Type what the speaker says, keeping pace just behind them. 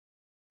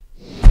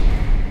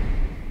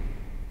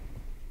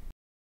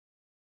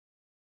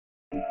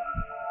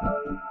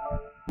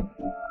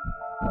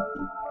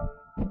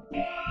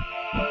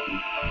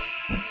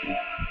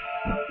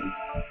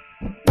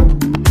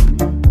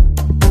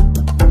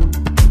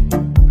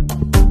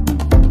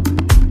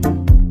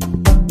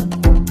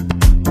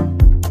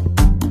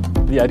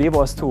idea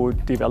was to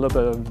develop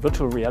a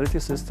virtual reality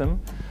system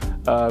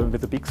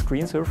with a big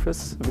screen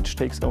surface, which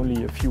takes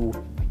only a few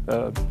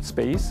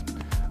space,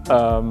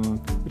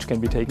 which can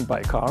be taken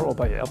by car or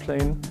by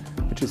airplane,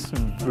 which is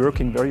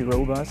working very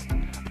robust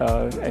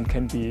and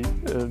can be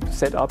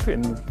set up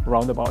in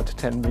around about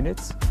 10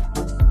 minutes.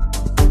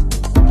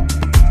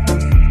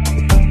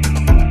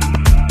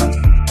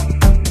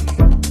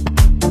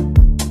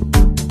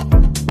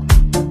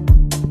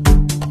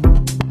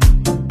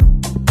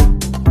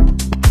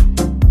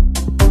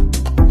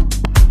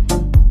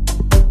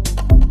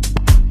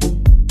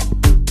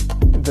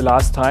 The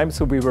last time,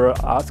 so we were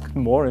asked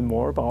more and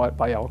more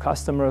by our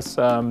customers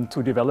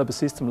to develop a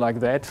system like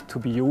that to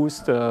be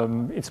used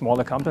in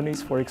smaller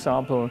companies, for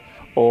example,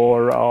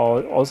 or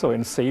also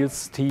in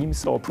sales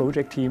teams or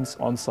project teams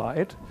on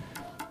site.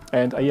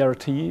 And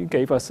ART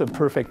gave us a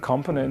perfect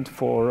component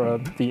for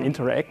the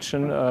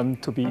interaction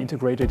to be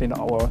integrated in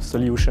our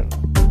solution.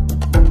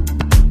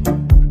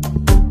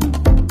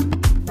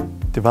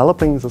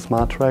 Developing the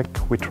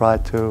SMARTTRACK, we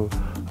tried to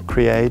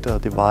create a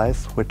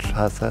device which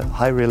has a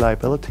high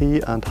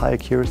reliability and high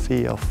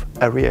accuracy of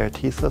every ART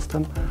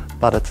system,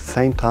 but at the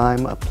same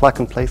time a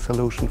plug-and-play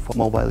solution for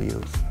mobile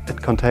use.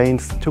 It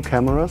contains 2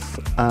 cameras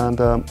and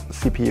a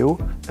CPU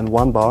in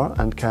one bar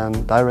and can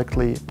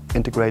directly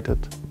integrate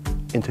it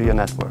into your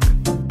network.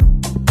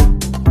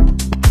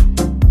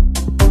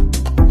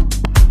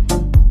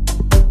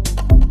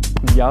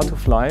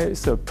 VR2Fly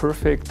is a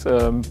perfect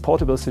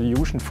portable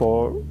solution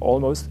for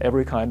almost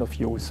every kind of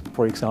use.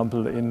 For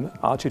example, in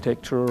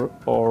architecture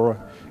or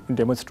in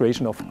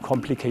demonstration of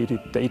complicated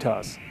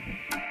data.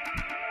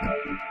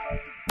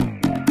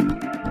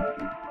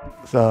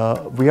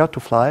 The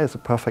VR2Fly is a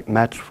perfect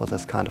match for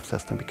this kind of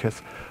system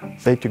because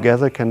they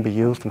together can be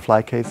used in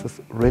fly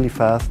cases really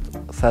fast,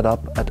 set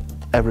up at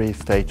every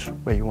stage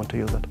where you want to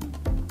use it.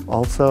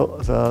 Also,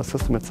 the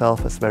system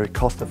itself is very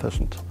cost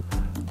efficient.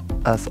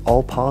 As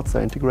all parts are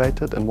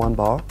integrated in one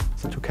bar,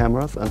 the 2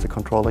 cameras and the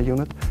controller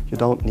unit, you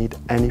don't need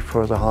any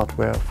further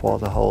hardware for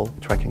the whole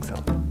tracking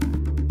setup.